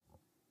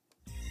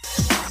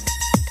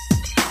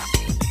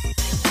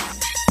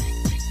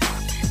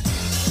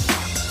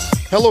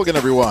Hello again,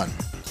 everyone.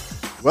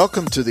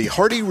 Welcome to the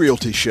Hardy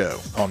Realty Show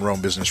on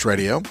Rome Business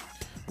Radio.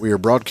 We are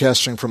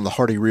broadcasting from the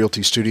Hardy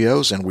Realty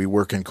Studios, and we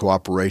work in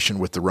cooperation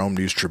with the Rome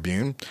News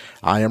Tribune.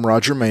 I am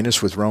Roger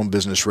Manus with Rome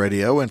Business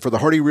Radio, and for the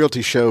Hardy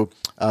Realty Show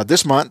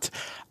this month,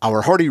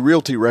 our Hardy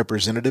Realty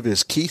representative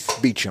is Keith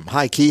Beecham.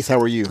 Hi, Keith. How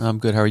are you? I'm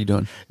good. How are you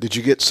doing? Did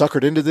you get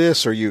suckered into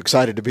this, or are you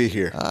excited to be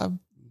here? A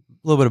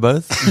little bit of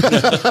both.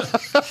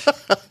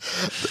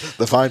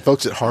 The fine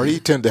folks at Hardy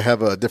tend to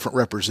have a different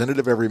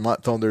representative every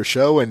month on their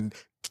show, and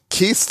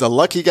Keith's the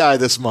lucky guy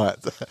this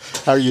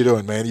month. How are you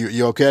doing, man?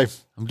 You okay?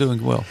 I'm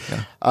doing well,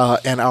 yeah.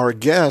 And our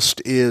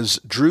guest is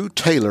Drew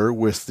Taylor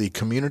with the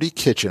Community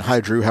Kitchen.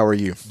 Hi, Drew. How are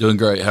you? Doing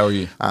great. How are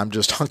you? I'm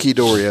just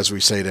hunky-dory, as we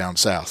say down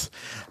south.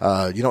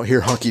 You don't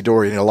hear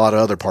hunky-dory in a lot of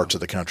other parts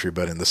of the country,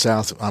 but in the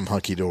south, I'm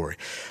hunky-dory.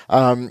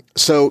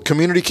 So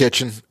Community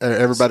Kitchen,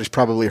 everybody's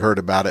probably heard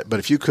about it, but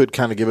if you could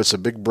kind of give us a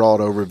big,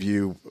 broad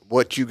overview,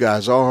 what you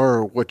guys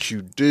are, what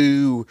you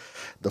do,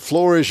 the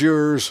floor is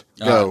yours.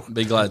 Go.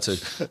 Be glad to.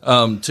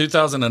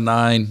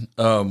 2009,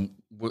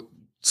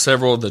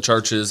 several of the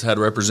churches had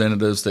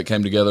representatives that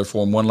came together,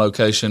 formed one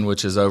location,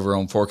 which is over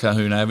on Fort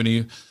Calhoun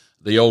Avenue,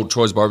 the old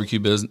Troy's Barbecue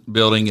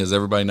building, as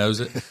everybody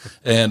knows it.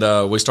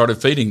 And we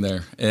started feeding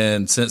there.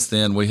 And since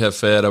then, we have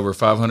fed over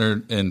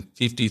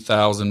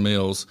 550,000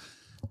 meals.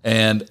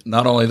 And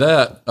not only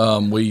that,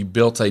 we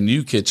built a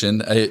new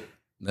kitchen.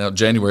 Now,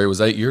 January was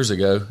 8 years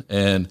ago.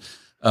 And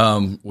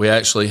we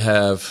actually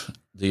have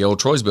the old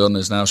Troy's building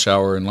is now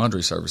shower and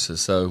laundry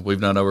services. So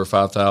we've done over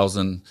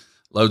 5,000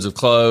 loads of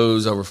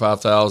clothes, over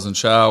 5,000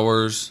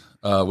 showers.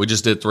 We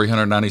just did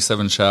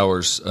 397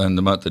 showers in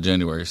the month of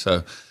January.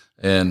 So,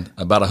 and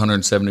about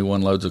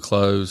 171 loads of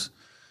clothes.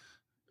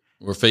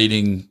 We're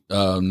feeding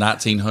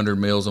 1,900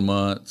 meals a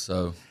month.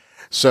 So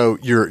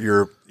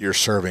you're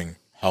serving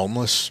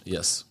homeless,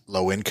 yes,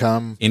 low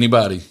income,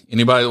 anybody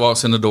that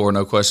walks in the door,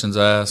 no questions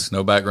asked,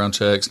 no background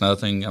checks,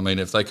 nothing. I mean,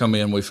 if they come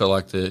in, we feel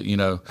like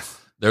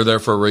they're there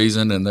for a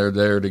reason, and they're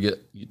there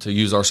to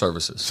use our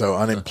services. So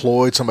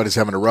unemployed, somebody's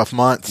having a rough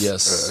month.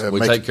 Yes,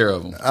 we take care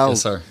of them. Oh,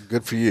 yes, sir.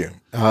 Good for you.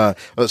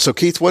 So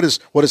Keith, what is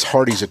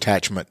Hardy's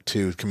attachment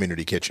to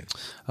Community Kitchen?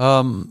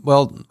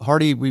 Well,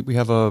 Hardy, we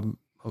have a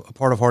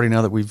part of Hardy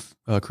now that we've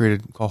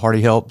created called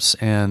Hardy Helps,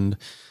 and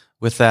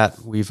with that,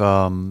 we've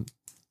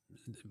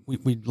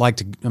we like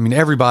to. I mean,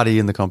 everybody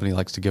in the company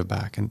likes to give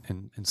back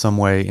in some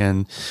way,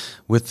 and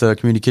with the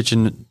Community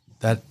Kitchen,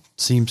 that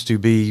seems to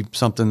be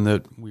something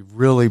that we've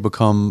really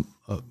become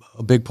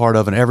a big part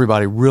of, and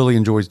everybody really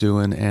enjoys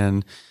doing.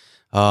 And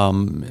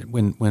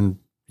when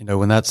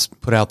that's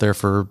put out there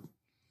for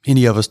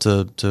any of us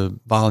to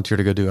volunteer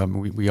to go do, I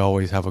mean, we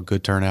always have a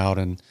good turnout,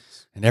 and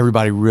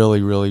everybody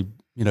really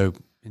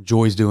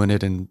enjoys doing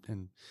it and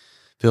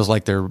feels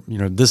like they're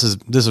this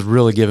is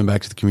really giving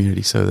back to the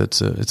community. So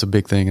it's a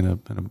big thing and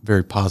a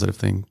very positive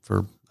thing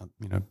for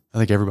I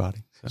think everybody.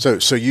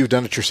 So you've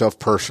done it yourself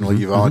personally.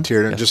 You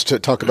volunteered, and just to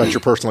talk about your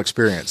personal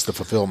experience, the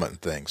fulfillment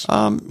and things.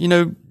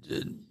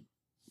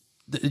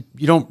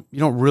 You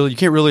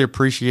can't really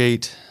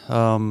appreciate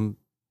the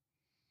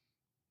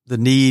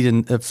need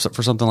and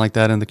for something like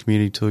that in the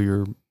community till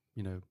you're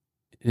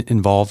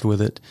involved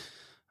with it.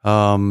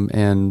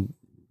 And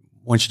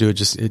once you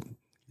do it,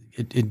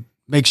 it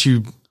makes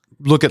you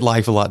look at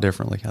life a lot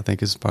differently, I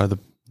think is probably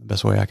the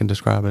best way I can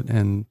describe it,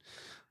 and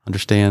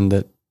understand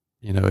that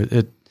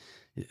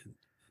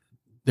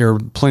there are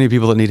plenty of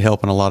people that need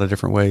help in a lot of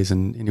different ways,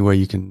 and any way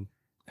you can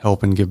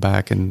help and give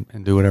back and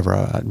do whatever,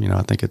 I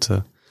think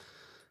I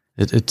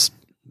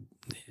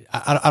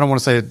don't want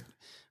to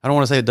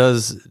say it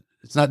does.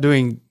 It's not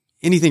doing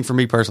anything for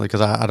me personally,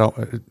 because I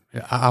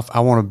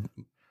want to,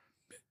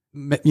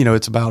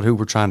 it's about who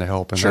we're trying to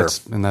help. And sure.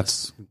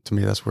 that's to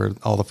me, that's where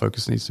all the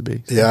focus needs to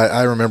be. So. Yeah.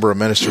 I remember a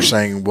minister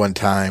saying one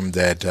time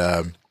that,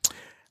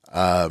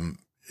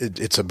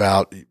 it's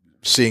about you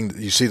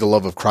see the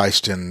love of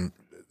Christ in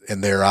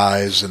their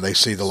eyes, and they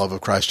see the love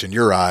of Christ in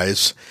your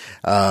eyes.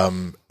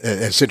 And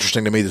it's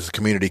interesting to me that the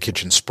Community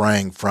Kitchen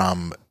sprang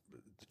from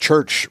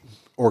church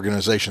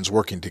organizations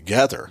working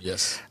together.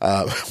 Yes.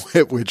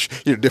 Which,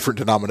 different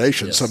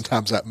denominations, yes.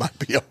 Sometimes that might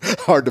be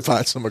hard to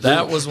find some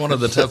agreement. That was one of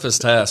the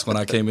toughest tasks when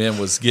I came in,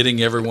 was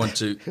getting everyone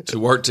to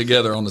work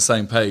together on the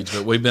same page.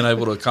 But we've been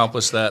able to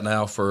accomplish that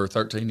now for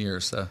 13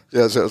 years. So.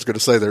 Yeah, so I was going to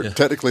say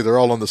technically they're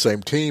all on the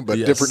same team, but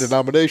yes. Different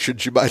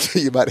denominations, you might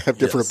have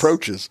different yes.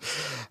 approaches.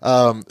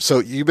 So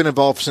you've been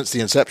involved since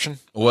the inception?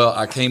 Well,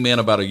 I came in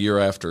about a year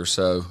after.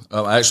 So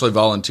I actually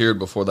volunteered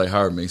before they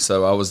hired me.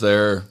 So I was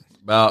there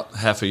about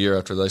half a year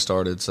after they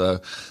started.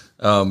 So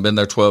been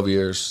there 12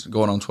 years,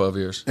 going on 12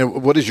 years.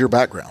 And what is your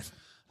background?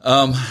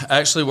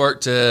 Actually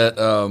worked at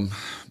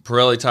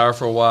Pirelli Tire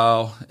for a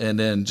while, and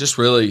then just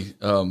really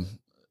I'm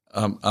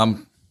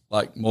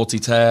like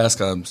multitask.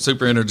 I'm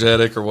super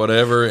energetic or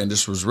whatever, and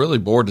just was really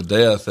bored to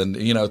death. And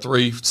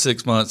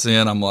 3-6 months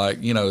in, I'm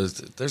like,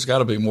 there's got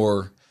to be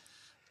more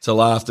to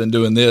life than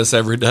doing this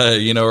every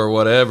day, or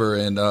whatever.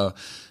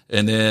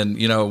 And then,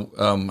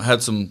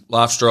 had some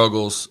life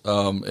struggles,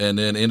 and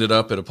then ended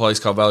up at a place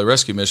called Valley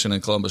Rescue Mission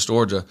in Columbus,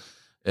 Georgia.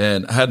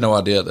 And I had no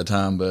idea at the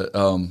time, but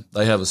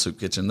they have a soup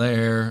kitchen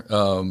there,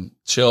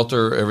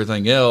 shelter,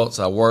 everything else.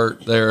 I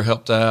worked there,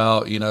 helped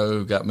out,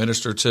 got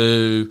ministered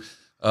to,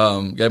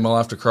 gave my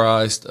life to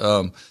Christ.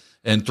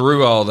 And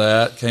through all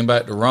that, came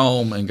back to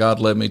Rome, and God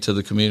led me to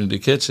the community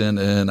kitchen,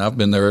 and I've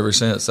been there ever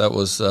since. That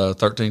was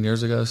 13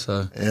 years ago.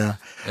 So yeah.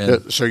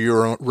 So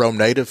you're a Rome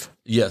native?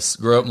 Yes,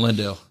 grew up in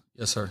Lindale.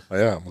 Yes, sir.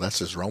 Yeah, well,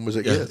 that's as Rome as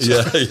it gets.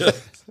 Yeah.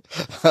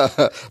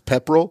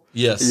 Pepperell?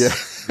 Yes. Yeah.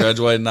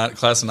 Graduated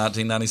class of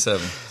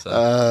 1997.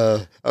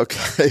 So.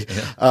 Okay.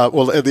 Yeah.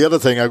 Well, the other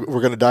thing,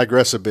 we're going to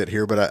digress a bit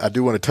here, but I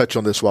do want to touch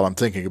on this while I'm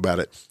thinking about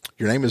it.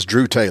 Your name is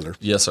Drew Taylor.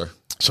 Yes, sir.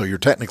 So you're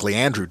technically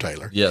Andrew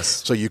Taylor. Yes.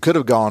 So you could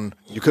have gone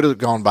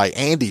by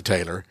Andy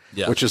Taylor,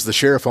 which is the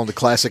sheriff on the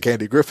classic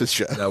Andy Griffith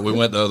Show. No, we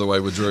went the other way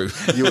with Drew.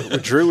 You went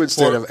with Drew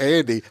instead of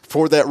Andy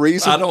for that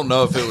reason? I don't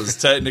know if it was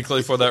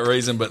technically for that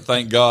reason, but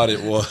thank God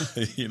it was,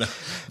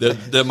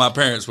 that my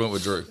parents went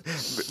with Drew.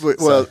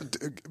 Well,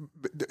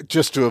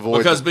 just to avoid.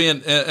 Because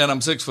and I'm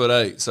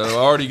 6'8", so I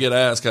already get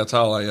asked how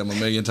tall I am a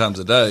million times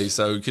a day.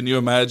 So can you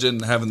imagine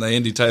having the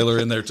Andy Taylor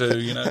in there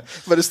too,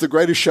 But it's the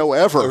greatest show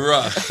ever.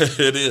 Right.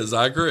 It is.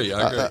 I agree.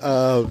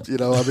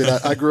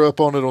 I grew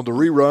up on it on the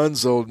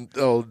reruns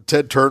on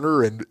Ted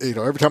Turner, and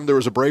every time there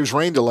was a Braves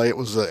rain delay, it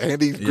was the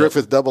Andy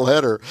Griffith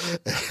doubleheader.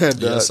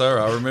 And, yes, sir.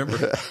 I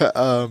remember.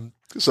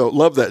 So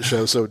love that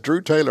show. So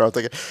Drew Taylor, I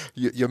think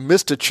you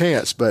missed a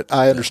chance, but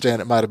I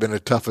understand it might have been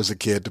tough as a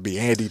kid to be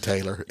Andy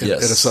Taylor in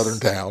a southern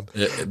town.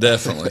 Yeah,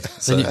 definitely.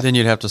 So. Then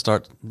you'd have to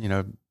start,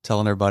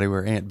 telling everybody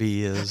where Aunt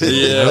B is,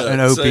 and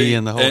Opie,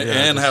 and the whole,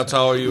 and how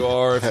tall you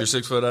are if you're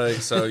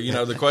 6'8". So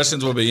the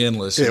questions would be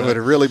endless. It would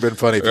have really been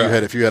funny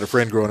if you had a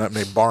friend growing up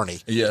named Barney.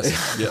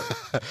 Yes. Yeah.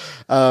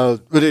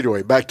 But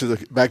anyway, back to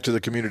the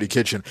community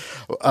kitchen.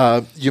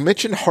 You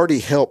mentioned Hardy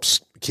Helps,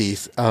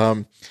 Keith.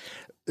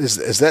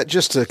 Is that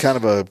just a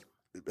kind of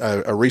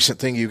a recent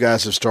thing you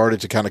guys have started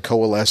to kind of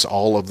coalesce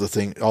all of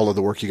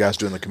the work you guys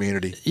do in the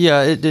community?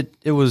 Yeah,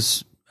 it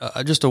was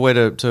just a way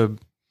to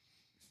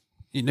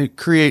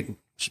create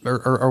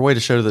or a way to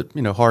show that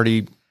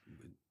Hardy.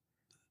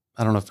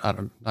 I don't know if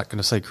I'm not going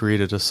to say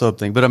created a sub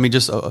thing, but I mean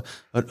just a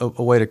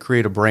way to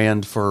create a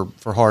brand for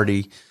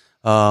Hardy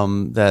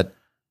that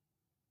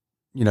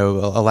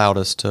allowed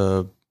us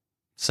to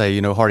say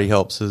Hardy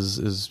Helps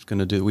is going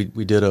to do.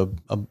 We did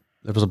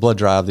there was a blood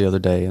drive the other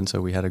day, and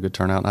so we had a good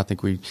turnout. And I think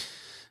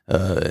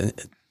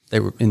they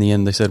were in the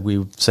end. They said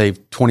we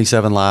saved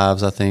 27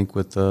 lives. I think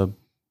with the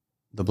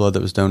blood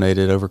that was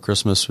donated over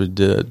Christmas. We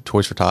did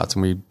Toys for Tots,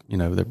 and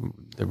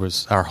there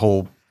was our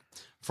whole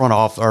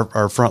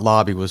our front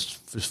lobby was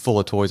full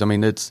of toys. I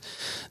mean, it's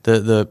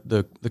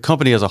the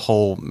company as a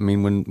whole. I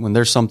mean, when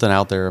there's something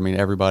out there, I mean,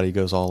 everybody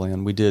goes all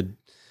in. We did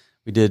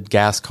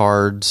gas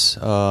cards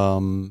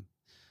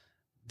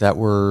that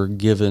were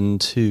given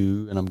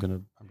to, and I'm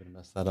gonna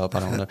mess that up. I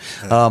don't know.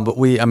 But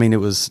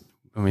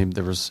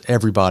there was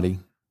everybody,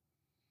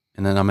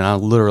 and then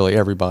literally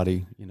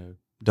everybody,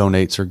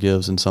 donates or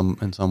gives in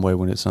some way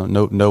when it's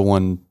no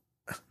one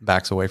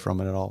backs away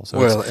from it at all.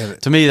 So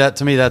to me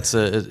that's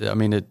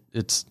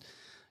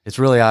it's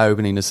really eye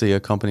opening to see a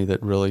company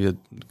that really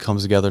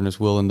comes together and is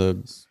willing to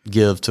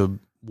give to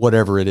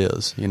whatever it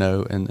is,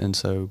 and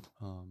so.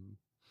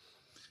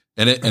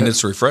 And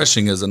it's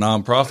refreshing as a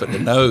nonprofit to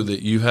know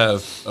that you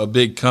have a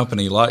big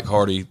company like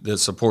Hardy that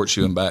supports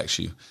you and backs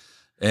you.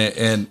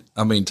 And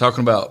I mean,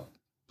 talking about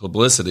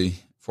publicity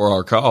for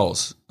our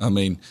cause, I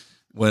mean,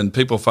 when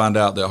people find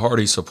out that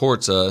Hardy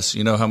supports us,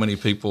 you know how many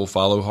people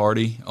follow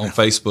Hardy on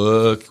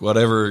Facebook,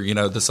 whatever,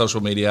 the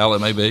social media outlet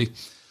may be,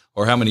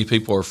 or how many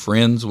people are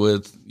friends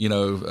with,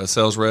 a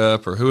sales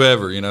rep or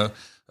whoever,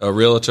 a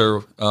realtor.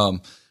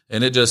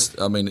 And it just,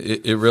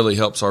 it really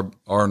helps our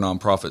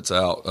nonprofits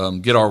out,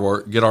 get our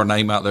work, get our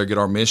name out there, get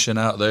our mission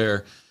out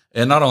there.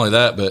 And not only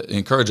that, but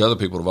encourage other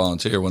people to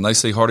volunteer. When they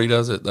see Hardy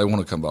does it, they want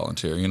to come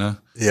volunteer,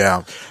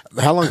 Yeah.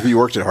 How long have you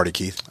worked at Hardy,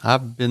 Keith?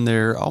 I've been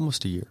there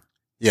almost a year.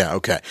 Yeah.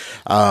 Okay.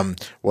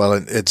 Well,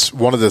 it's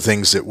one of the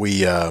things that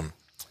we,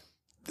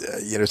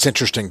 it's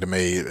interesting to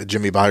me.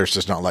 Jimmy Byers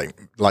does not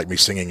like me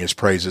singing his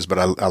praises, but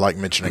I like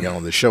mentioning it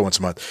on the show once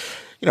a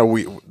month.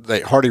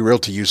 Hardy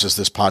Realty uses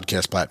this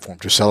podcast platform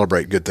to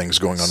celebrate good things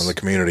going on in the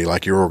community,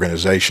 like your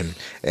organization.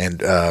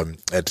 And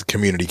at the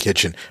Community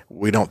Kitchen,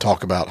 we don't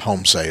talk about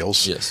home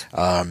sales. Yes.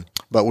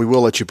 But we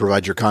will let you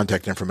provide your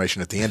contact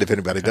information at the end if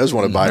anybody does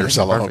want to buy or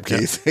sell a home,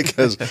 Keith,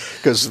 because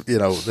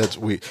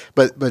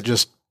but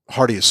just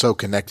Hardy is so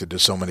connected to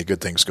so many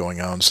good things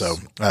going on. So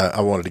I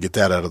wanted to get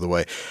that out of the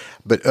way.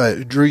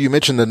 But Drew, you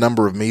mentioned the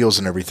number of meals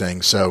and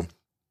everything. So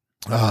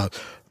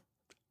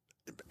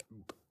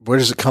where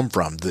does it come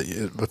from?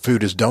 The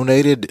food is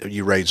donated.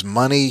 You raise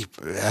money.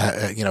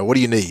 What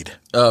do you need?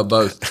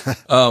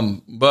 Both.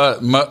 But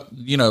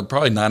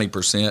probably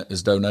 90%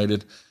 is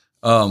donated.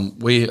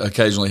 We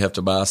occasionally have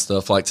to buy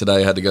stuff. Like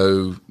today, I had to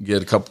go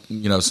get a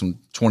couple, some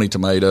 20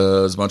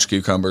 tomatoes, a bunch of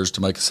cucumbers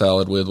to make a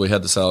salad with. We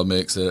had the salad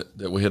mix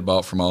that we had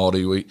bought from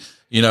Aldi.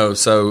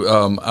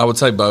 So I would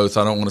say both.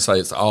 I don't want to say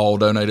it's all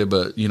donated,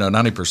 but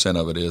 90%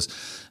 of it is.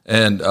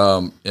 And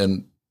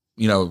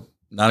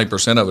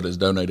 90% of it is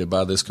donated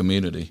by this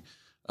community.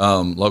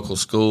 Local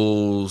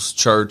schools,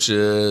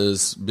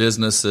 churches,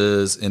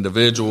 businesses,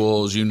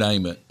 individuals, you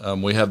name it.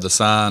 We have the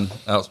sign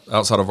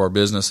outside of our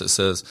business that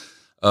says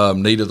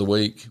need of the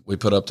week. We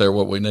put up there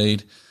what we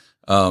need.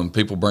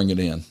 People bring it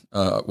in.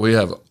 We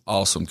have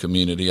awesome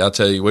community. I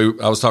tell you,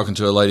 I was talking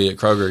to a lady at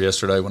Kroger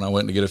yesterday when I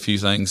went to get a few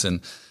things,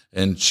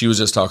 and she was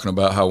just talking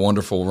about how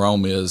wonderful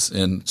Rome is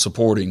in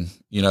supporting,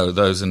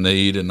 those in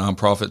need and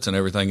nonprofits and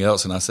everything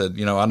else. And I said,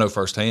 I know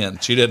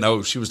firsthand. She didn't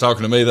know. She was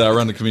talking to me that I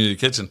run the community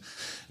kitchen.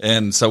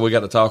 And so we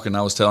got to talking.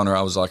 I was telling her,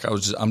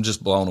 I'm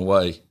just blown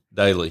away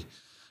daily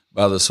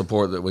by the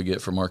support that we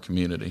get from our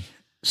community.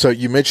 So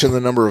you mentioned the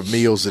number of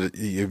meals that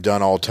you've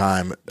done all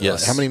time.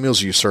 Yes. How many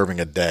meals are you serving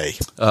a day?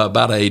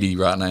 About 80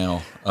 right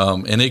now.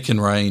 And it can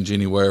range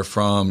anywhere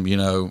from,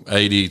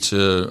 80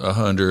 to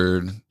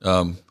 100,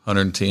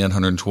 110,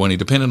 120,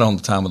 depending on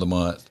the time of the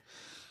month.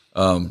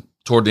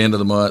 Toward the end of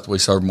the month, we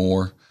serve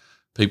more.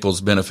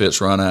 People's benefits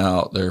run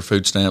out, their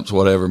food stamps,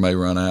 whatever may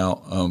run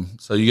out.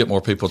 So you get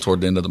more people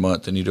toward the end of the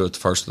month than you do at the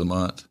first of the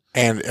month.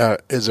 And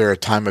is there a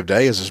time of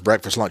day? Is this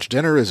breakfast, lunch,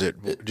 dinner? Is it?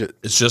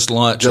 It's just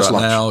lunch right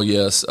now.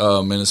 Yes,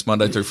 and it's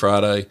Monday through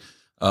Friday.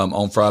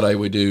 On Friday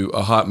we do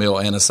a hot meal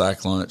and a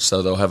sack lunch,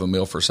 so they'll have a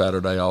meal for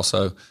Saturday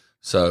also.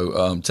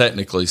 So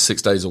technically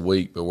 6 days a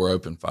week, but we're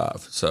open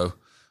 5. So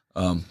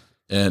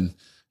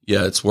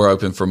we're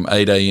open from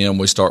 8 a.m.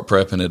 We start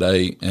prepping at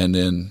 8, and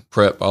then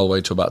prep all the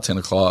way to about 10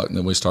 o'clock, and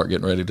then we start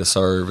getting ready to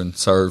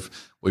serve.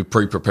 We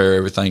pre-prepare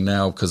everything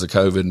now because of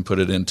COVID and put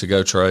it in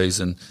to-go trays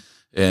and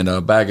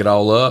bag it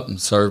all up and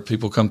serve.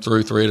 People come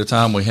through 3 at a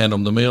time. We hand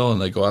them the meal,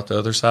 and they go out the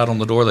other side on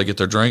the door. They get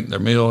their drink, their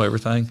meal,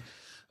 everything.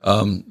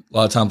 A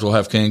lot of times we'll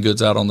have canned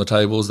goods out on the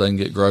tables. They can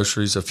get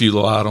groceries, a few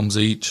little items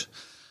each,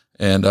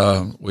 and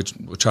we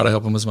try to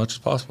help them as much as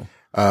possible.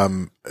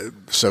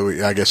 So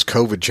I guess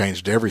COVID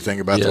changed everything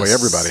about the way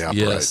everybody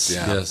operates.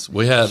 Yes.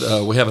 We have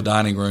a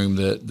dining room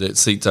that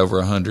seats over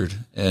 100,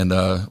 and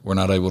we're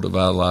not able to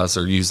vitalize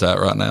or use that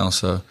right now.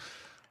 So,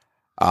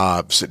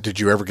 so did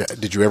you ever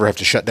have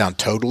to shut down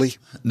totally?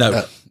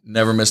 No,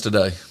 never missed a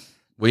day.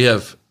 We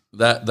have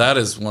that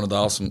is one of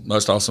the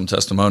most awesome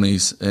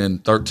testimonies. In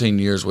 13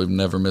 years, we've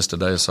never missed a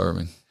day of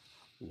serving.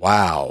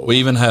 Wow. We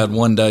even had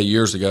one day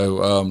years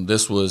ago.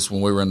 This was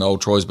when we were in the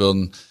old Troy's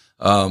building.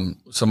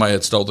 Somebody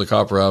had stole the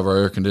copper out of our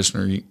air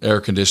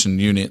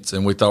conditioned units,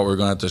 and we thought we were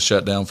going to have to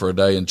shut down for a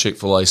day. And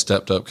Chick-fil-A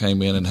stepped up,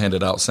 came in, and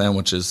handed out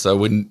sandwiches. So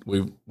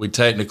we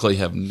technically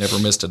have never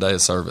missed a day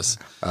of service.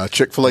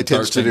 Chick-fil-A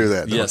tends to do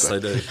that. Yes, they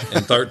do.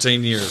 In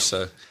 13 years.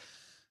 So,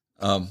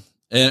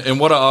 and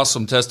what an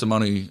awesome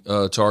testimony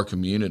to our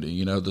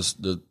community.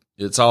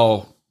 It's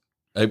all.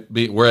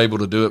 We're able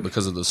to do it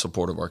because of the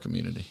support of our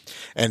community.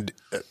 And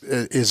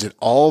is it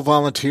all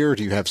volunteer? Or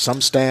do you have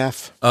some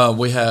staff?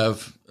 We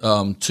have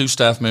 2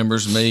 staff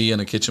members, me and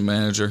a kitchen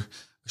manager,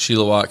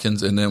 Sheila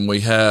Watkins, and then I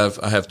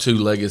have 2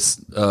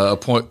 legacy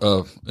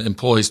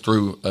employees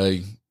through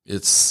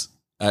it's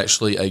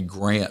actually a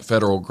grant,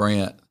 federal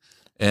grant,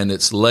 and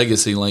it's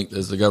Legacy Link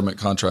is the government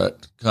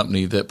contract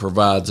company that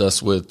provides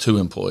us with 2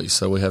 employees.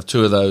 So we have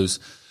 2 of those,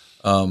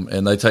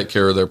 and they take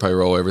care of their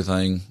payroll,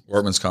 everything,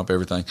 workman's comp,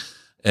 everything.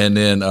 And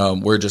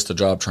then we're just a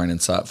job training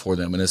site for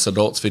them, and it's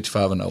adults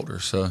 55 and older.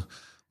 So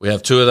we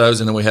have 2 of those,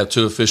 and then we have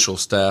 2 official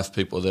staff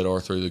people that are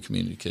through the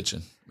community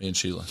kitchen, me and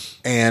Sheila.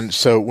 And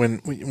so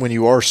when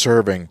you are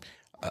serving,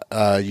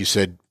 you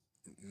said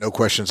no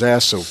questions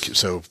asked.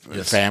 So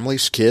yes.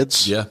 Families,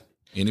 kids, yeah,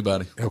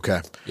 anybody.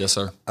 Okay, yes,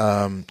 sir.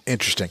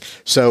 Interesting.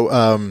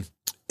 So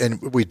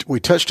and we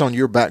touched on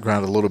your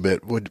background a little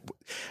bit.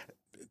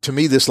 To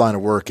me, this line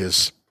of work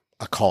is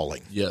a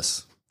calling.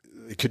 Yes.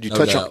 Could you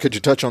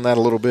touch on that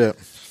a little bit?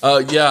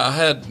 Yeah, I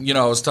had,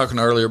 I was talking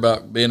earlier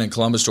about being in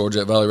Columbus,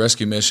 Georgia at Valley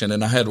Rescue Mission,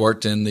 and I had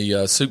worked in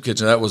the soup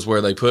kitchen. That was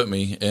where they put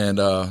me. And,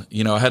 I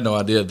had no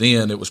idea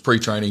then it was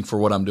pre-training for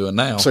what I'm doing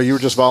now. So you were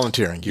just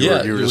volunteering. You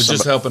were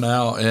just helping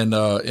out and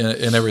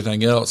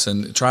everything else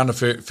and trying to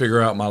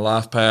figure out my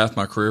life path,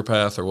 my career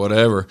path or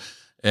whatever.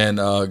 And,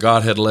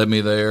 God had led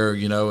me there,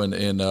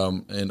 and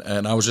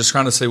I was just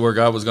trying to see where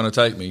God was going to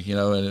take me,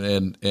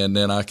 and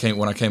then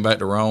when I came back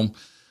to Rome,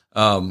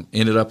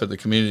 ended up at the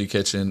community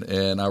kitchen,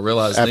 and I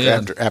realized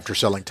after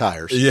selling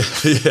tires.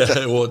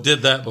 Yeah. Well,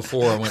 did that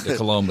before I went to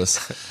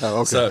Columbus. Oh,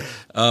 okay.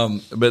 So,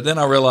 but then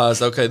I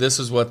realized, okay, this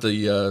is what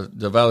the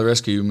Valley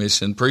Rescue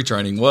Mission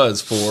pre-training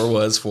was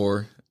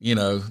for,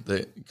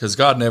 because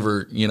God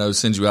never,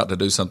 sends you out to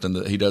do something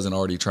that He doesn't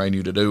already train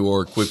you to do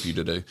or equip you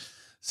to do.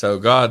 So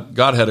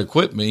God had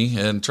equipped me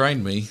and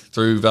trained me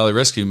through Valley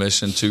Rescue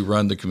Mission to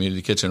run the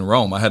community kitchen in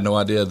Rome. I had no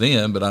idea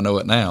then, but I know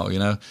it now,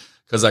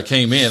 because I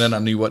came in and I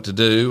knew what to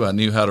do. I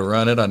knew how to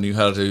run it. I knew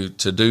how to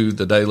do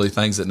the daily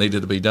things that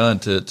needed to be done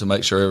to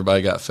make sure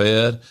everybody got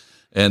fed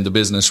and the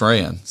business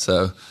ran.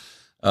 So,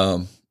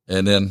 and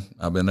then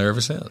I've been there ever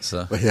since.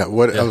 So. Yeah, I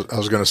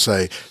was going to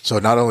say, so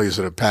not only is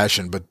it a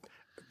passion, but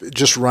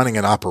just running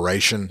an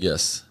operation.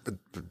 Yes.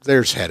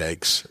 There's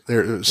headaches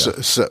there.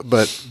 Yeah.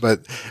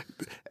 But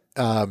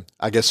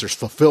I guess there's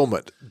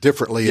fulfillment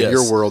differently in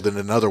your world than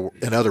in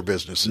other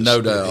businesses.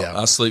 No doubt. Yeah.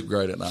 I sleep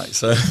great at night.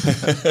 So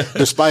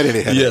despite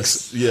any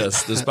headaches.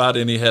 Yes. Despite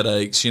any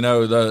headaches, you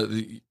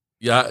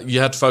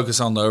have to focus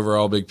on the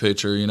overall big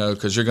picture,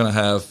 because you're going to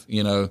have,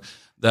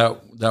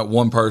 that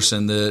one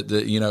person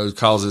that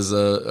causes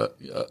a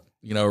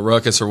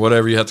ruckus or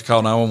whatever. You have to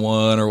call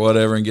 911 or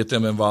whatever and get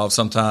them involved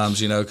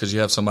sometimes, because you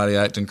have somebody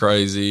acting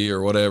crazy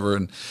or whatever.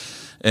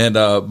 But at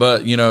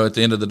the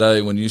end of the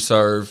day, when you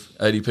serve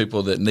 80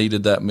 people that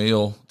needed that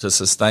meal to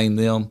sustain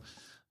them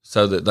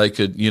so that they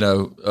could,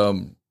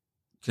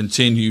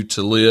 continue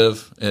to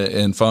live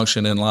and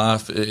function in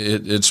life,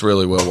 it's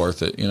really well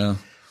worth it, Yeah.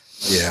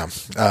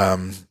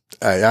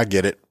 I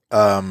get it.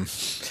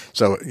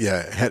 So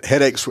yeah,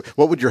 headaches.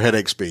 What would your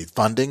headaches be?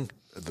 Funding?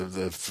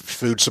 The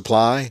food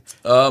supply?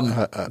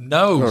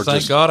 No,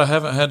 thank God I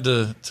haven't had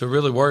to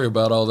really worry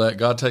about all that.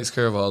 God takes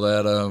care of all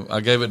that.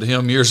 I gave it to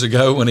Him years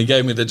ago when He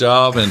gave me the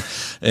job,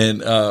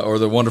 or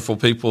the wonderful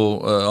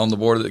people on the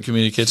board of the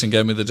community kitchen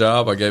gave me the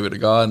job. I gave it to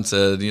God and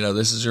said,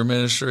 this is your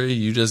ministry.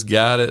 You just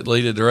guide it,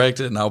 lead it,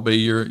 direct it, and I'll be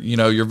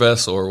your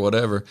vessel or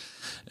whatever.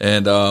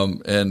 And I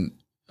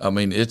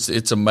mean,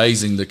 it's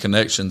amazing the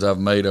connections I've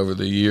made over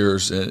the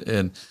years,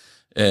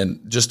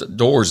 and just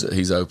doors that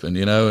He's opened,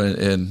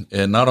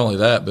 and not only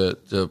that,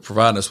 but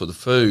providing us with the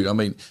food. I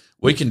mean,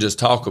 we can just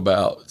talk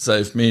about, say,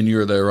 if me and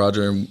you are there,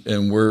 Roger,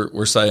 and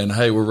we're saying,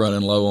 hey, we're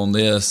running low on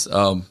this.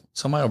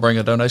 Somebody will bring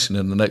a donation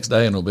in the next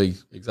day, and it'll be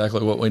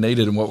exactly what we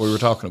needed and what we were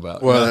talking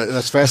about. Well,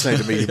 that's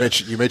fascinating to me. You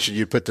mentioned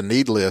you put the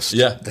need list.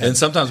 Yeah, and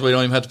sometimes we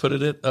don't even have to put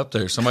it up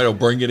there. Somebody will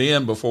bring it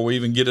in before we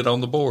even get it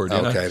on the board.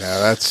 Okay, now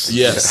that's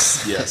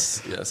yes.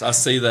 I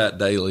see that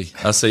daily.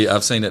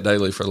 I've seen it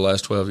daily for the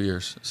last 12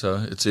 years.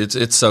 So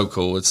it's so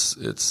cool. It's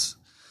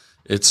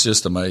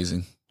just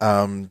amazing.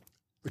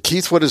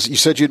 Keith, you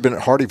said you'd been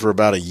at Hardie for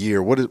about a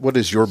year. What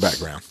is your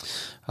background?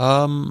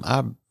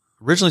 I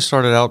originally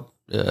started out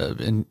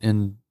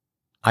in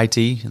IT,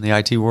 in the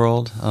IT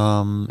world.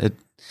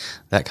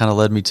 That kind of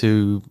led me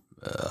to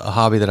a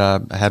hobby that I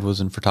had was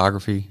in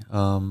photography,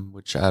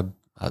 which I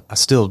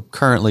still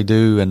currently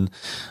do. And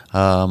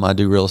I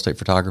do real estate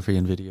photography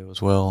and video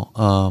as well.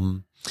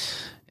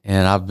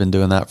 And I've been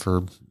doing that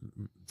for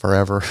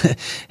forever.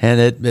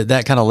 And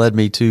that kind of led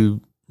me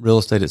to real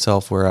estate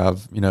itself, where I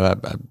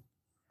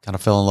kind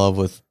of fell in love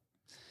with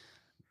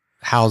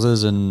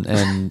houses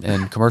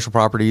and commercial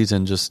properties,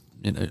 and just,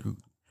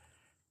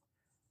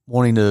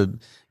 wanting to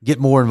get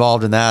more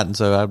involved in that. And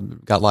so I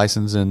got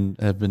licensed and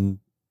have been,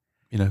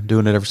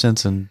 doing it ever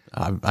since. And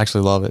I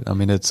actually love it. I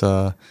mean, it's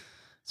a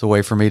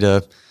way for me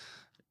to,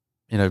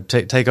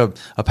 take a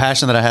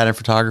passion that I had in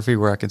photography,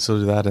 where I can still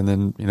do that, and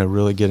then,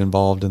 really get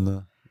involved in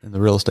the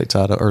real estate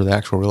side, or the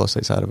actual real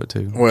estate side of it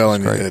too. Well,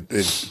 and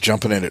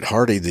jumping in at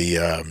Hardie,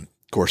 of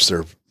course,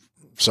 they're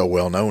so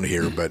well known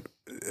here, but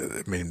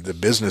I mean, the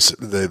business,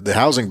 the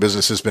housing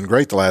business has been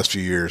great the last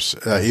few years,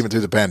 even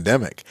through the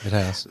pandemic. It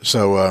has.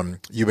 So,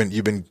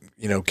 you've been,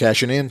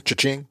 cashing in,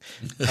 cha-ching.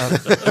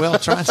 Well,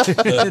 trying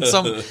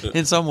to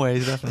in some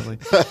ways, definitely.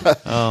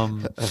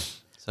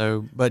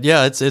 But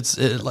yeah,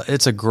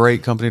 it's a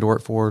great company to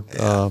work for.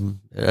 Yeah.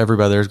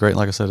 Everybody there is great.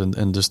 Like I said,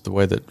 and just the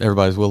way that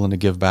everybody's willing to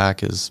give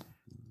back is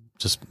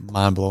just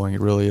mind blowing. It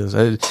really is.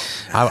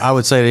 I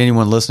would say to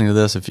anyone listening to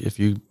this, if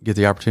you get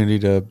the opportunity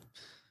to,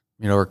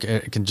 or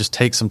can just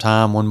take some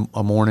time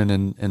a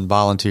morning and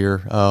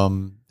volunteer.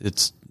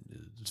 It's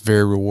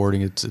very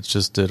rewarding. It's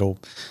just it'll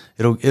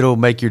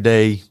make your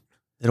day.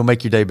 It'll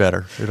make your day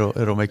better.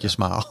 It'll make you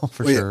smile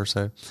for sure.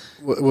 So,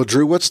 well,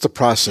 Drew, what's the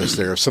process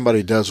there? If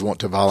somebody does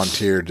want to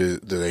volunteer, do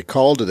they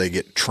call? Do they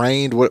get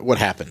trained? What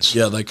happens?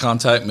 Yeah, they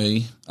contact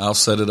me. I'll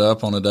set it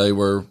up on a day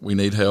where we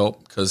need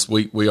help, because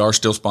we are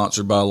still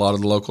sponsored by a lot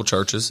of the local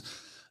churches.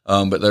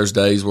 But there's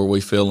days where we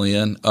fill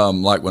in.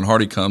 Like when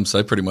Hardie comes,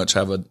 they pretty much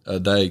have a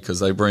day, because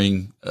they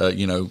bring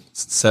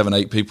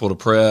 7-8 people to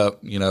prep,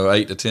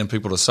 8 to 10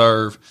 people to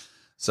serve.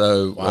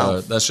 So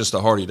wow. That's just a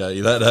Hardie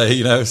day that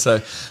day,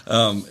 So,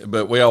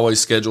 but we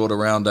always schedule it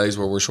around days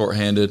where we're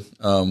shorthanded,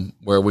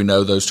 where we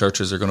know those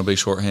churches are going to be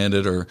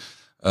shorthanded, or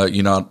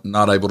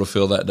not able to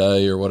fill that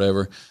day or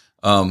whatever.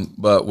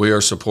 But we are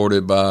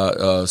supported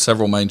by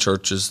several main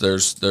churches.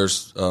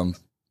 There's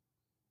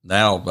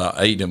now about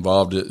 8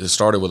 involved. It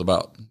started with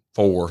about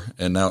 4,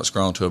 and now it's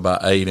grown to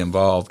about 8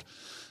 involved.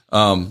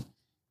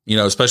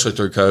 Especially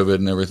through COVID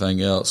and everything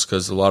else,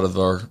 because a lot of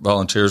our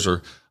volunteers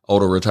are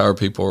older retired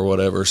people or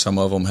whatever. Some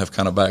of them have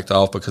kind of backed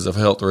off because of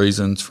health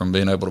reasons from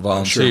being able to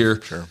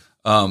volunteer. Sure.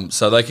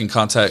 So they can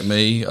contact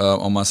me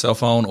on my cell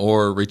phone,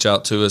 or reach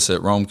out to us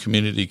at Rome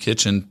Community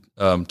Kitchen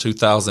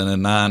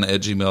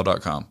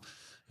 2009@gmail.com.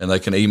 And they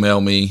can email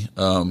me,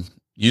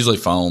 usually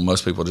phone.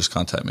 Most people just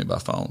contact me by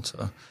phone.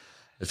 So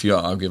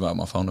I'll give out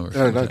my phone number.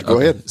 No,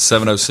 go ahead.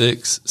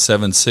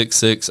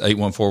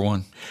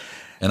 706-766-8141.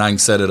 And I can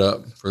set it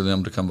up for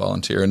them to come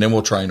volunteer, and then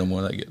we'll train them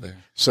when they get there.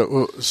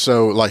 So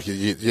like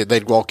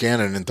they'd walk in,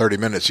 and in 30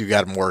 minutes you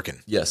got them working.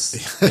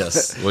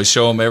 Yes. We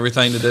show them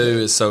everything to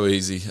do. It's so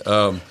easy.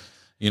 All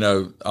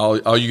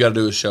you got to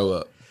do is show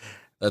up.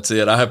 That's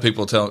it. I have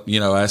people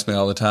ask me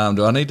all the time,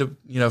 do I need to,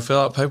 fill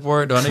out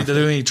paperwork? Do I need to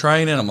do any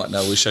training? I'm like,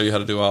 no, we show you how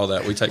to do all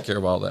that. We take care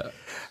of all that.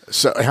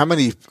 So how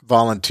many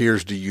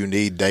volunteers do you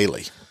need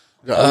daily?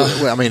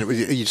 I mean,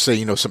 you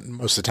say, most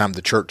of the time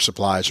the church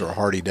supplies are a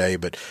Hardy Day,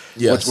 but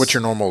yes. what's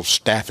your normal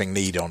staffing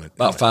need on it?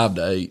 About 5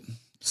 to 8.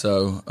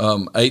 So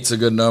 8's a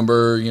good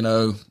number,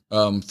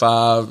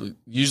 5,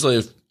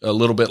 usually a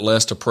little bit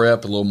less to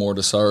prep, a little more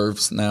to serve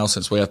now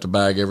since we have to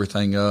bag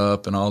everything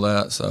up and all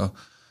that. So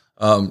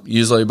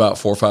usually about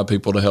 4 or 5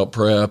 people to help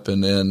prep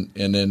and then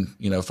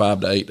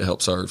 5 to 8 to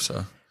help serve.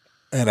 So.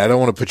 And I don't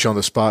want to put you on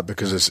the spot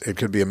because it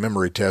could be a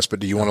memory test, but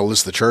do you want to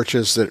list the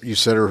churches that you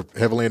said are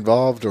heavily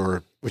involved,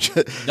 or which?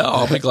 No,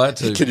 I'll be glad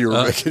to.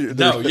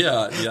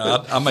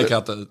 I make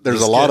out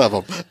there's a lot of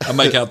them. I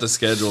make out the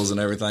schedules and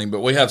everything, but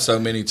we have so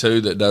many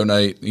too that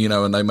donate,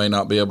 and they may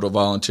not be able to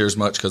volunteer as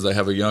much because they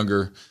have a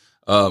younger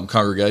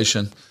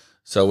congregation.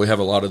 So we have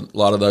a lot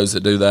of those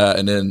that do that,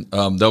 and then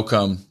they'll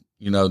come,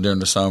 during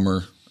the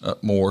summer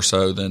more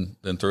so than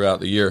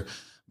throughout the year.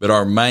 But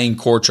our main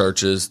core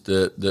churches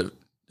that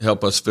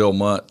help us fill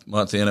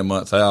month in and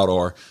month out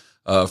are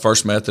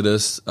First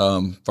Methodist,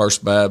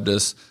 First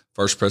Baptist,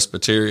 First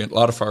Presbyterian, a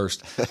lot of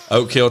first,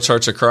 Oak Hill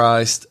Church of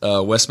Christ,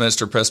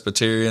 Westminster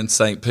Presbyterian,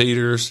 St.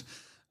 Peter's,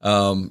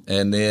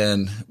 and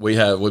then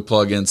we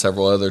plug in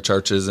several other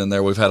churches in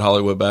there. We've had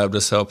Hollywood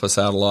Baptist help us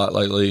out a lot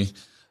lately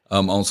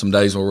on some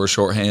days where we're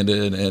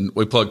shorthanded, and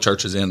we plug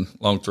churches in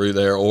along through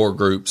there, or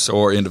groups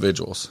or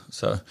individuals,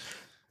 so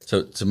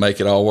to make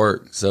it all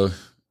work. So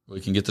we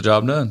can get the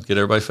job done, get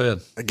everybody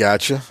fed. I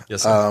gotcha.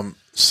 Yes, sir.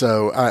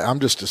 So I'm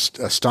just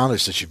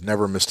astonished that you've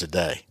never missed a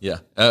day. Yeah.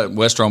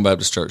 West Rome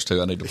Baptist Church,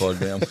 too. I need to plug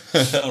them.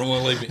 I don't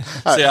want to leave it.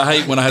 See, I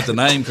hate when I have to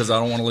name because I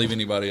don't want to leave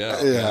anybody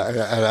out.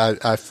 Yeah.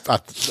 I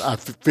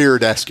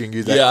feared asking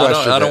you that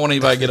question. I don't want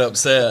anybody to get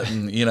upset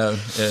and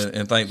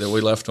think that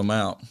we left them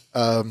out.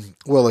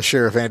 Well, as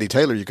Sheriff Andy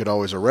Taylor, you could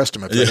always arrest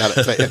them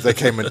if they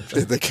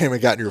came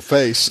and got in your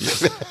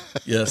face.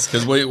 Yes,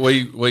 because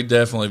we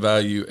definitely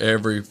value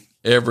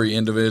every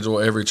individual,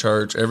 every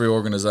church, every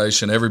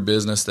organization, every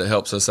business that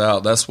helps us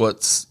out. That's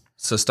what's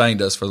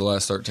sustained us for the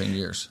last 13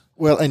 years.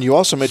 Well, and you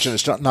also mentioned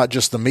it's not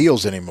just the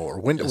meals anymore.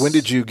 When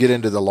did you get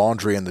into the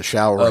laundry and the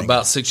showering?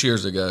 About 6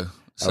 years ago.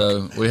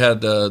 So we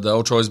had the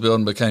old Troy's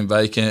building became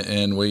vacant,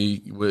 and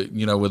we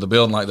with a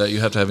building like that, you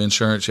have to have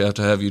insurance, you have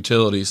to have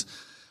utilities.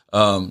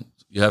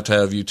 You have to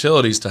have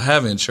utilities to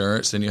have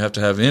insurance, and you have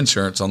to have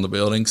insurance on the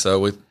building.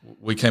 So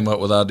we came up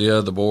with the idea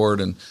of the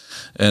board,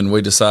 and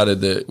we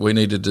decided that we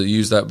needed to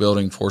use that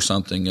building for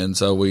something. And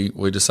so we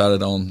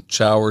decided on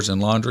showers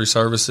and laundry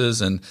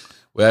services. And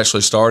we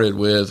actually started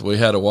we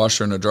had a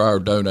washer and a dryer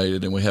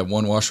donated, and we had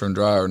one washer and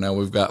dryer. Now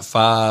we've got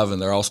 5,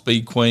 and they're all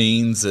Speed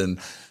Queens, and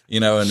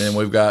then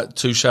we've got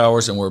 2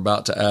 showers, and we're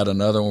about to add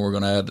another one. We're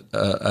going to add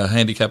a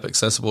handicap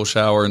accessible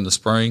shower in the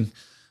spring.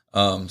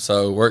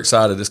 So we're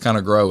excited. It's kind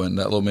of growing.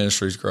 That little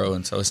ministry is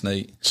growing, so it's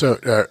neat. So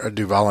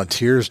do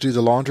volunteers do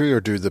the laundry, or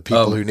do the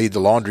people who need the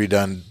laundry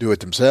done do it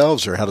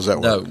themselves, or how does that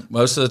work? No,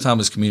 most of the time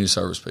it's community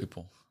service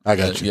people. I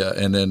got you. Yeah,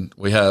 and then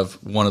we have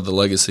one of the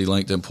Legacy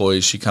Linked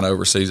employees. She kind of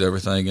oversees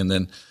everything, and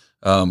then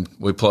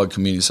we plug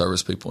community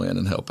service people in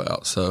and help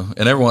out. So,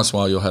 and every once in a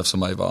while you'll have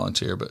somebody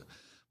volunteer, but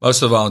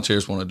most of the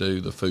volunteers want to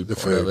do the food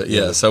part of it.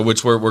 Yeah, so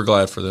which we're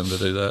glad for them to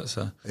do that.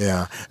 So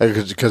yeah,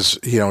 because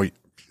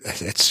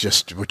it's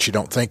just what you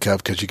don't think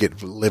of because you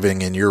get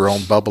living in your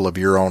own bubble of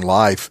your own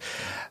life.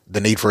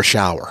 The need for a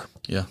shower.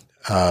 Yeah.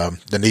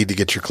 The need to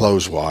get your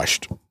clothes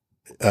washed.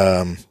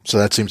 So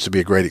that seems to be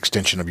a great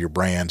extension of your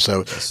brand.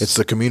 So it's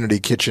the Community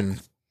Kitchen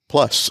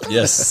Plus.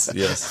 Yes.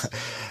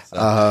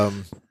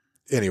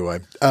 Anyway.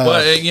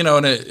 Well,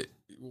 and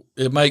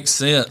it makes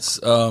sense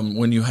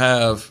when you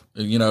have,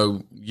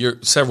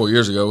 several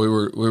years ago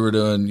we were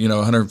doing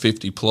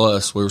 150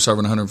 plus. We were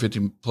serving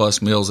 150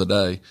 plus meals a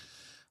day.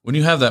 When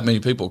you have that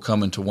many people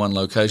coming to one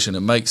location,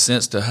 it makes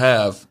sense to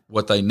have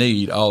what they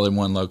need all in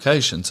one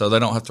location, so they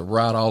don't have to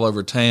ride all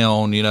over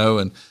town,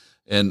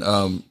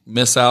 and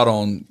miss out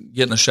on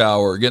getting a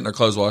shower or getting their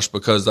clothes washed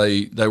because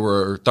they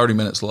were 30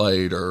 minutes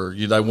late or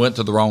they went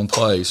to the wrong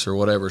place or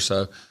whatever.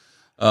 So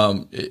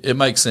it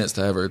makes sense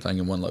to have everything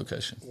in one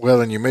location.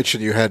 Well, and you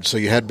mentioned you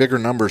had bigger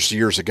numbers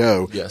years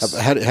ago. Yes.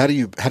 How do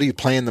you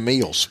plan the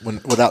meals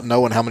without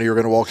knowing how many are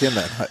going to walk in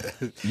there?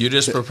 You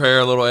just prepare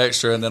a little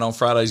extra, and then on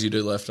Fridays you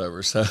do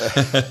leftovers.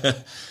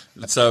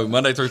 So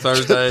Monday through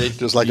Thursday,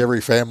 just like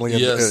every family.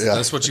 Yes,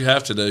 that's what you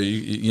have to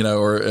do.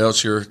 Or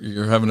else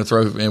you're having to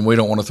throw, and we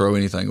don't want to throw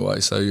anything away.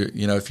 So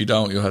if you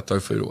don't, you'll have to throw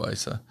food away.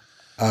 So.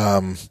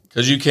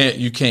 Because you can't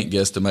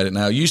guesstimate it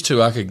now. Used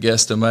to, I could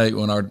guesstimate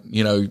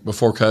when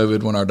before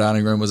COVID, when our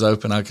dining room was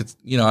open, I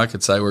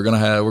could say we're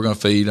gonna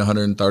feed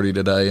 130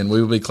 today, and we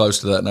would be close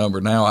to that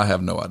number. Now I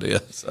have no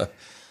idea. So.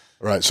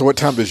 Right. So what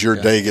time does your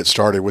day get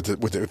started with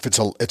it? If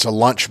it's a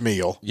lunch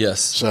meal?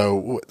 Yes.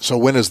 So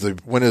when is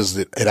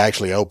it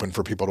actually open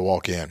for people to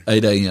walk in?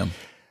 8 a.m.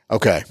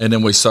 Okay. And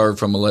then we serve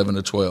from 11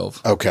 to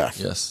 12. Okay.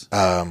 Yes.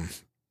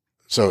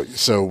 So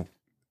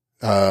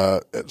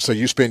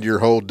you spend your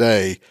whole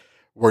day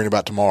worrying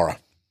about tomorrow.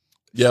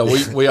 Yeah,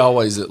 we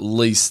always at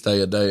least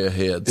stay a day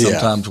ahead.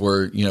 Sometimes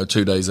we're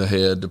 2 days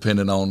ahead,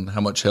 depending on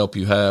how much help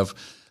you have.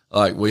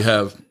 Like we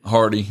have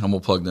Hardy. I'm gonna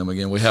plug them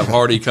again. We have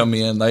Hardy come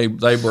in. They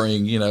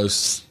bring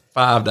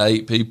 5 to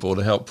 8 people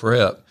to help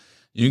prep.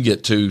 You can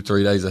get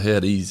 2-3 days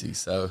ahead easy.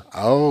 So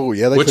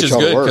which is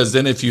good because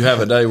then if you have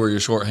a day where you're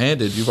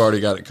shorthanded, you've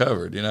already got it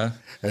covered. Yeah.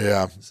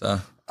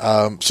 So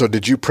so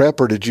did you prep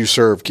or did you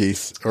serve,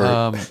 Keith? Or,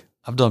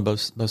 I've done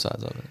both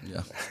sides of it.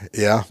 Yeah.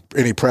 Yeah.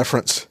 Any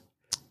preference?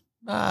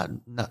 No,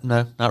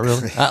 not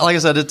really. Like I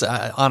said,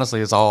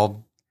 honestly, it's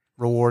all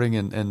rewarding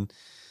and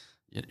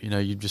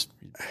you just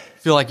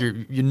feel like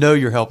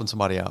you're helping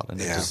somebody out, and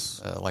it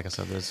just like I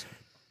said, there's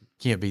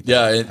can't beat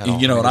that. Yeah,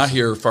 and I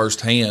hear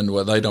firsthand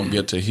what they don't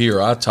get to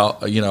hear. I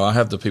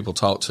have the people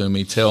talk to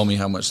me, tell me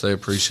how much they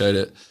appreciate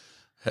it,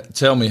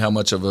 tell me how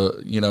much of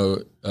a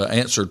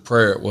answered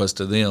prayer it was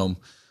to them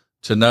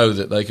to know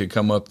that they could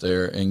come up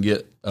there and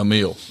get a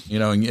meal,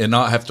 and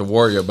not have to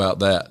worry about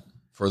that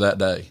for that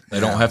day. They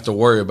don't have to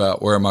worry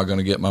about where am I going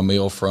to get my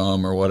meal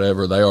from or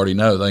whatever. They already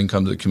know they can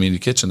come to the community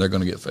kitchen. They're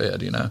going to get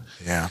fed,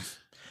 Yeah.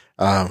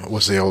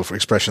 What's the old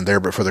expression there,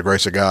 but for the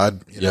grace of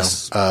God,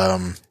 yes.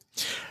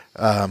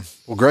 Well,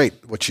 great.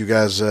 What you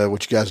guys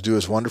do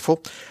is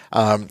wonderful.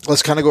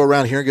 Let's kind of go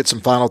around here and get some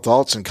final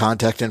thoughts and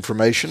contact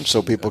information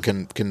so people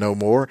can know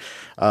more.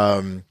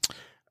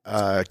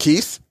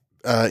 Keith,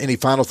 any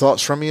final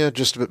thoughts from you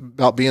just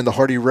about being the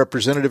Hardy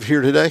representative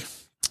here today?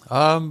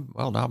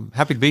 Well, I'm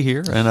happy to be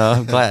here, and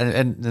I'm glad.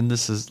 And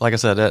this is, like I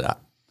said,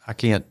 I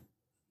can't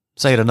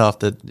say it enough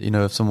that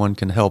if someone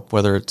can help,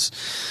 whether it's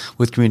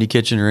with Community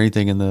Kitchen or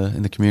anything in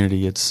the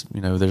community, it's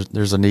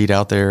there's a need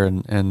out there,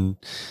 and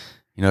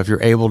if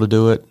you're able to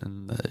do it,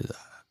 and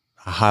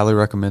I highly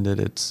recommend it.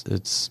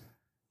 It's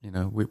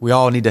we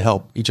all need to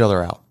help each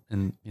other out,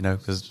 and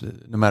because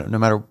no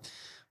matter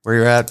where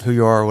you're at, who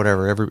you are, or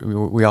whatever,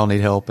 we all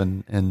need help,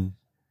 and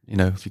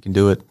if you can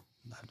do it,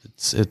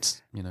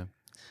 it's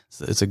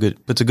a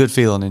good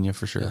feeling in you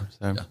for sure. Yeah.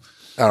 So. Yeah.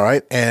 All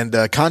right. And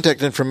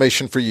contact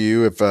information for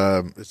you, if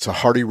it's a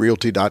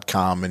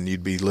hardyrealty.com, and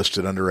you'd be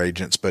listed under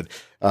agents, but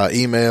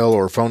email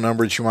or phone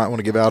number that you might want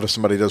to give out if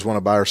somebody does want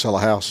to buy or sell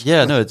a house.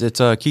 Yeah, no,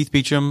 it's Keith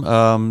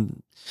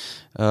Beecham,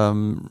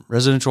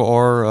 residential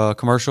or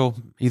commercial,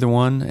 either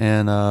one.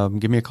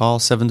 And give me a call,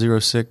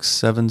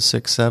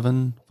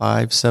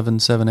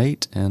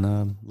 706-767-5778,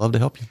 and love to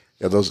help you.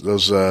 Yeah,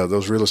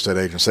 those real estate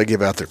agents, they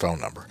give out their phone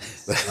number.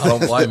 I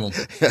don't blame them.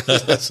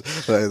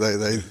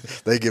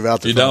 they give out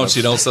their you phone don't number.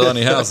 You don't sell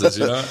any houses,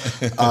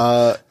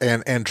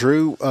 And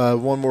Drew,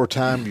 one more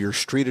time, your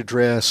street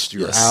address,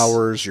 your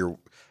hours, your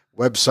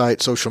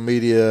website, social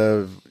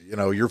media,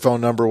 your phone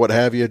number, what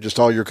have you, just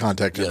all your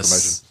contact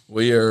information.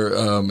 We are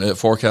at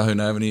 4 Calhoun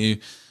Avenue.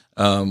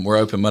 We're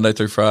open Monday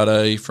through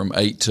Friday from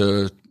 8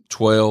 to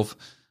 12.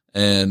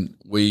 And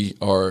we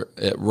are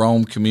at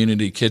Rome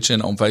Community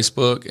Kitchen on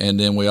Facebook. And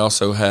then we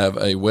also have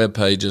a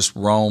webpage, just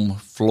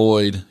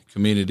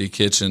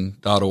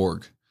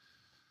RomeFloydCommunityKitchen.org.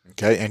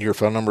 Okay. And your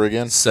phone number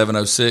again?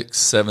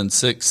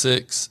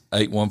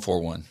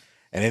 706-766-8141.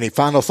 And any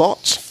final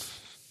thoughts?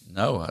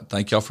 No, I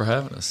thank y'all for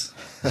having us.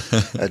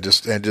 If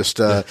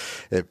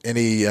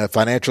any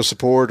financial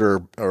support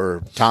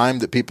or time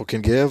that people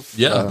can give.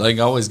 Yeah, they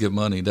can always give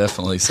money,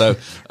 definitely. So,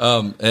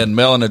 and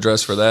mailing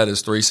address for that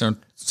is 3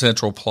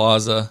 Central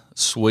Plaza,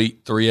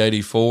 Suite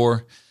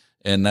 384,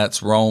 and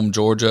that's Rome,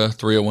 Georgia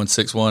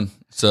 30161.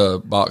 It's a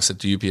box at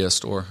the UPS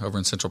store over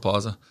in Central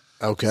Plaza.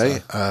 Okay,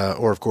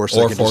 or of course,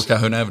 or 4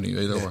 Calhoun Avenue,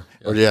 either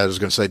or. Yeah. I was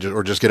going to say,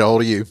 or just get a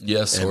hold of you.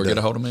 Yes, or get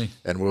a hold of me,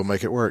 and we'll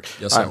make it work.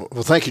 Yes, sir. All right,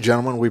 well, thank you,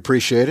 gentlemen. We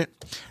appreciate it.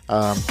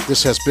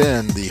 This has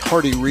been the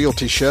Hardy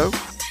Realty Show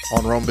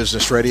on Rome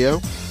Business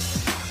Radio.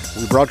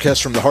 We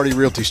broadcast from the Hardy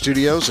Realty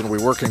Studios, and we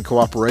work in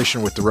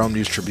cooperation with the Rome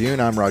News Tribune.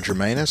 I'm Roger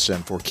Maness,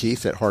 and for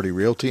Keith at Hardy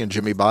Realty and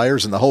Jimmy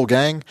Byers and the whole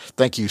gang,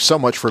 thank you so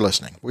much for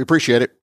listening. We appreciate it.